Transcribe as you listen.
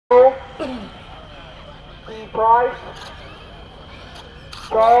Steve Price.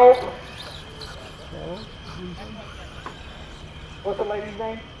 Charles. What's the lady's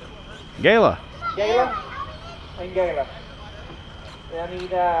name? Gayla. Gayla? And Gayla. I need,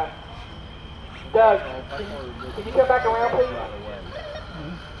 Doug, can you come back around, please?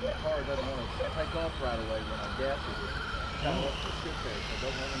 That car doesn't want to take off right away when I gas it. I don't want to sit there, so I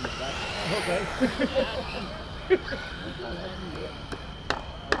don't want him to back up. Okay.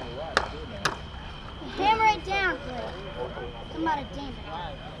 Hammer it down, please. Somebody damn it.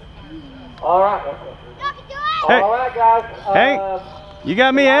 All right. Hey. All right, guys. Hey, you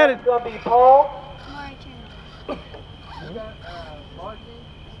got me at it. It's going to be Paul.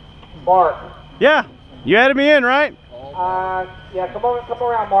 Mark. Yeah, you added me in, right? Yeah, come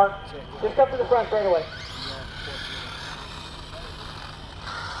around, Mark. Just come to the front straight away.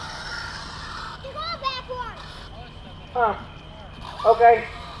 You're going backwards. Okay,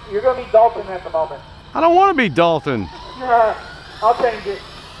 you're going to be Dalton at the moment. I don't want to be Dalton. I'll change it.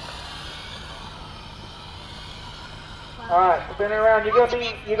 All right, spin it around. You're gonna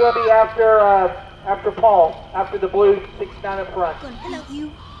be after Paul, after the blue 69 up front. Hello,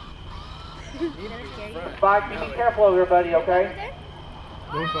 you. Spike, you be careful, everybody, okay?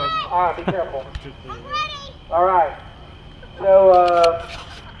 All right, be careful. I'm ready. All right. So,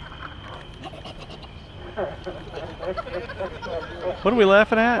 What are we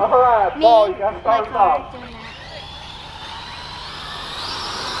laughing at? all right, Paul, you got to start us off.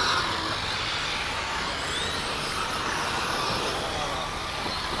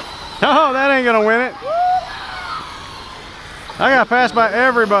 Oh, that ain't gonna win it. I got passed by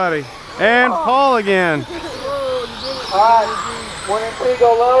everybody. And Paul again. All right, 1 and 2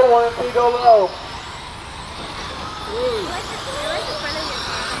 go low, 1 and 2 go low.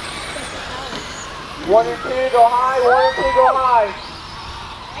 One and two go high, 1 and 2 go high.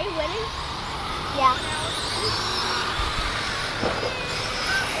 Are you winning? Yeah.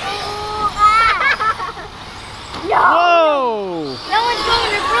 No! Whoa! No one's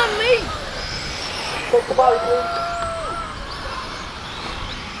going in front of me! Take the body, please.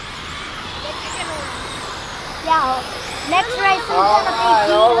 Yeah, next race is All gonna right,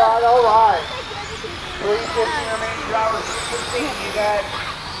 be all right, all right. 350 remaining drivers, 315. You got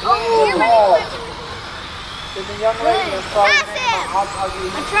William and Paul. And the young lady is probably I'll give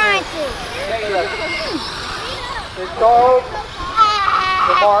you I'm trying to. Caleb. There's Charles,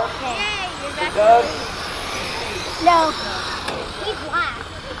 the Mark, the Doug. No. He's last.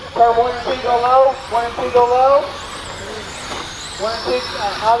 Turn 1 and 2 go low, 1 and 2 go low. 1 and 2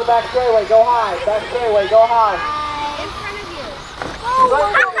 out of the back straightaway, go high. Back straightaway, go high. In front of you. Front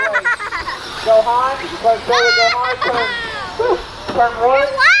straightaway, go high. Front straightaway, go high. Turn 1,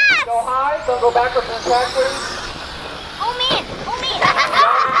 go high. Don't go backwards in the track, please. Oh man, oh man.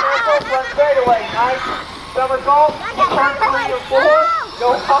 Careful, front straightaway, nice. Somersault. Turn 3 and 4,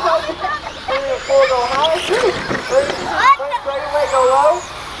 go high. 3 and 4, go high. 3, front straightaway, go low.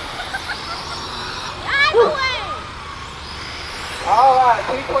 All right,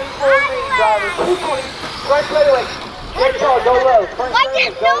 224 remaining drivers. 220, front straightaway. Dead car, go low. Front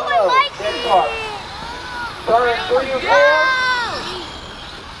straightaway, go low. Dead car. Turn 3 and 4.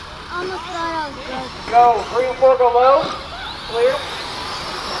 Almost thought I was good. Go, 3 and 4, go low. Clear.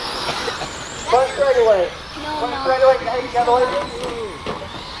 Front straightaway. Front straightaway, hey, you got the lady?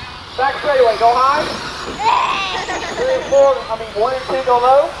 Back straightaway, go high. 3 and 4, 1 and 2 go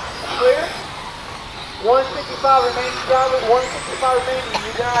low. Clear. 165 remaining drivers, 165 remaining.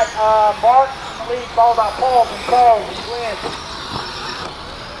 You got Mark in the lead, followed by Paul and Charles and Glenn.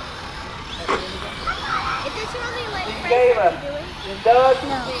 Is this really like And Gayla, and Doug,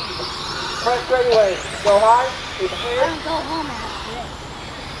 and Steve. Front straightaway, go high, it's I'm clear. gonna go home after this.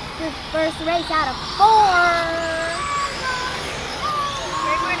 This first race out of 4.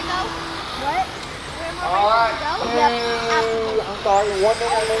 Where to go? What? All right, I'm sorry, 1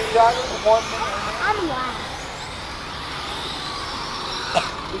 minute remaining drivers, 1 minute. I'm last.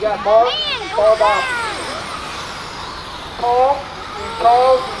 You got Mark, followed by Paul, and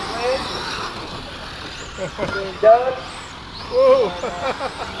Charles, and Glenn, and Doug. Whoa!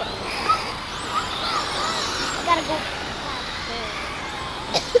 I gotta go.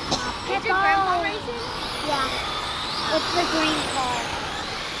 Is your grandpa racing? Yeah. It's the green car.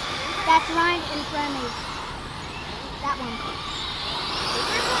 That's right in front of me. That one.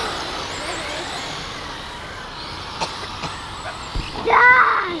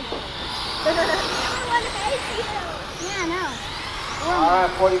 Die! Yeah, I know. All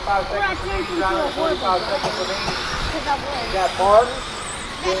right, 45 seconds remaining, drivers, 45 seconds remaining. You got Mark,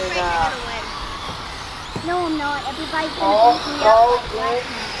 then No, I'm not. Everybody's Paul, gonna beat me Charles, up. Glenn,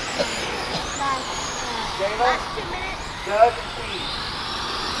 Jayla, Last 2 minutes. Doug, and Steve.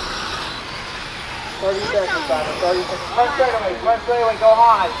 30 seconds, Simon. 30 seconds. Front straightaway. Front straightaway. Go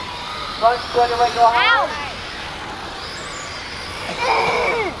high. Front straightaway. Go high. Ow!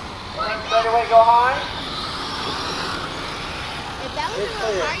 Front straightaway. Go high. If that was It's in the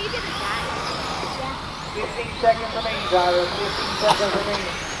clear. car, you could have died. Yeah. 15 seconds remaining, driver. 15 seconds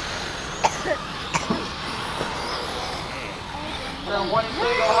remaining. Turn 1 and 2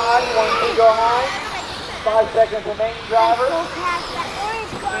 go high. 1 and 2 go high. 5 seconds remaining, driver. Go past that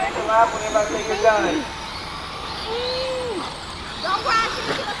orange car. Finish the lap whenever I say you're done. Don't crash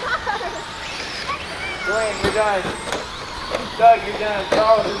into the car. Glenn, you're done. Doug, you're done.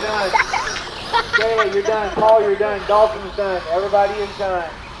 Charles, you're done. Jayla, you're done. Paul, you're done. Dalton's done. Everybody is done.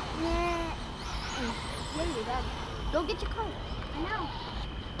 Go get your coat. I know.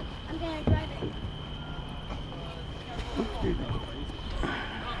 I'm gonna drive it.